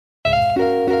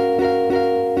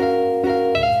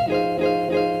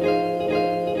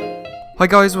Hi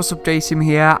guys, what's up, Jason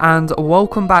here, and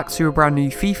welcome back to a brand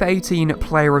new FIFA 18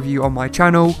 player review on my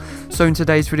channel. So in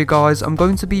today's video guys, I'm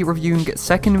going to be reviewing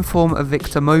second in form of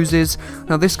Victor Moses.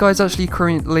 Now this guy is actually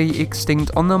currently extinct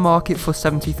on the market for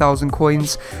 70,000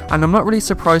 coins, and I'm not really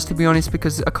surprised to be honest,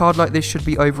 because a card like this should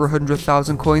be over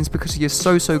 100,000 coins because he is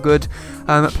so good.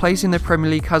 Plays in the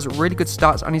Premier League, has really good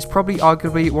stats, and he's probably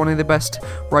arguably one of the best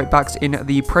right backs in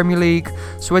the Premier League.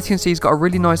 So as you can see, he's got a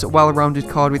really nice well-rounded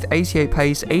card with 88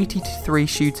 pace, 83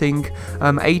 shooting,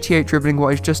 88 dribbling,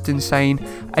 what is just insane,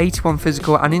 81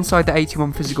 physical, and inside the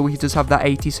 81 physical he does have that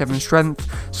 87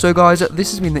 strength. So guys,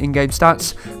 this has been the in-game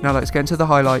stats. Now let's get into the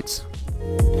highlights.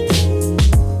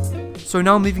 So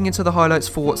now moving into the highlights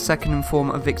for second in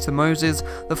form of Victor Moses.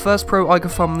 The first pro I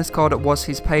got from this card was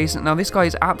his pace. Now this guy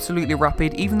is absolutely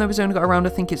rapid, even though he's only got around, I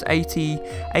think it's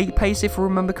 88 pace if I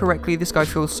remember correctly. This guy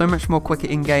feels so much more quicker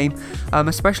in game,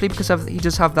 especially because he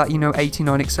does have that,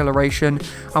 89 acceleration,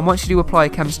 and once you do apply a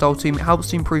chem style to him, it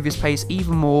helps to improve his pace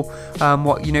even more,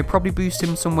 probably boost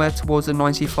him somewhere towards the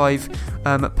 95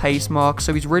 pace mark.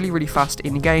 So he's really fast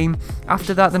in game.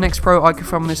 After that, the next pro I got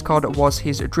from this card was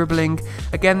his dribbling.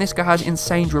 Again, this guy has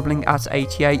insane dribbling at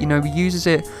 88. He uses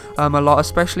it a lot,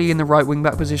 especially in the right wing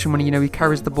back position when he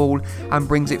carries the ball and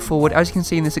brings it forward, as you can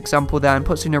see in this example there, and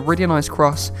puts in a really nice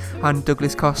cross, and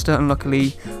Douglas Costa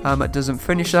unluckily doesn't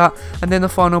finish that. And then the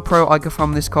final pro I got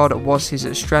from this card was his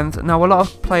strength. Now a lot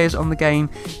of players on the game,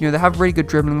 they have really good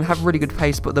dribbling, they have really good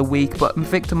pace, but they're weak, but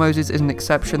Victor Moses is an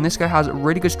exception. This guy has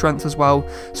really good strength as well,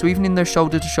 so even in those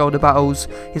shoulder to shoulder battles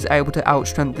he's able to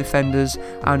outstrength defenders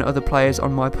and other players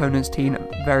on my opponent's team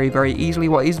very easily,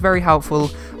 what is very helpful,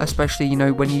 especially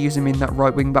when you use him in that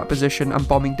right wing back position and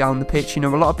bombing down the pitch. A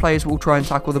lot of players will try and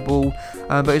tackle the ball,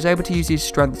 but he's able to use his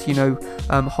strength,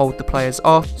 hold the players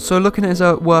off. So looking at his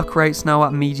work rates now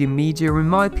at medium, in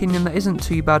my opinion that isn't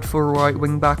too bad for a right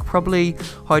wing back. Probably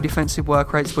high defensive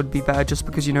work rates would be better, just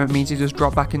because it means he just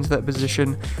drop back into that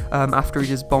position after he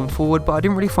just bomb forward, but I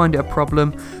didn't really find it a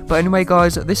problem. But anyway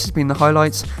guys, this has been the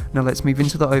highlights. Now let's move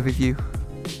into the overview.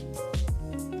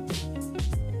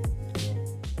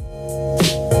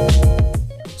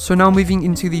 So now moving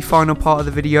into the final part of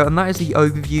the video, and that is the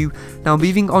overview. Now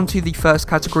moving on to the first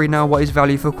category now, what is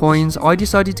value for coins. I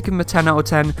decided to give him a 10 out of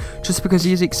 10 just because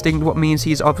he is extinct, what means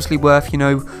he's obviously worth,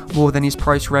 more than his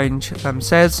price range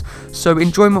says. So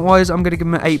enjoyment wise, I'm going to give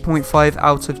him an 8.5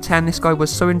 out of 10. This guy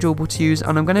was so enjoyable to use,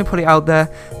 and I'm going to put it out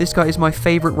there, this guy is my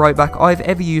favourite right back I've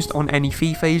ever used on any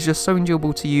FIFA. He's just so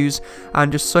enjoyable to use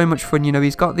and just so much fun.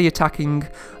 He's got the attacking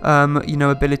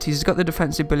abilities, he's got the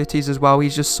defensive abilities as well.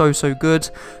 He's just so good.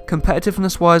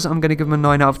 Competitiveness wise, I'm going to give him a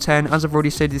 9 out of 10. As I've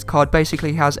already said, this card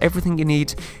basically has everything you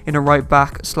need in a right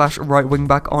back / right wing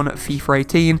back on FIFA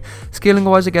 18. Skilling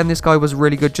wise, again, this guy was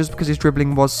really good just because his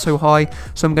dribbling was so high,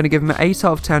 so I'm going to give him an 8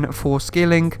 out of 10 for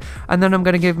skilling, and then I'm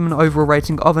going to give him an overall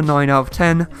rating of a 9 out of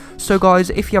 10. So guys,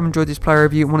 if you have enjoyed this player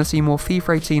review and want to see more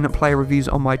FIFA 18 player reviews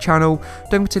on my channel,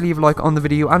 don't forget to leave a like on the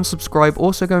video and subscribe.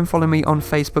 Also go and follow me on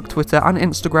Facebook, Twitter and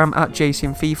Instagram at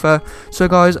JCMFIFA. So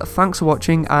guys, thanks for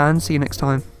watching and see you next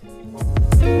time.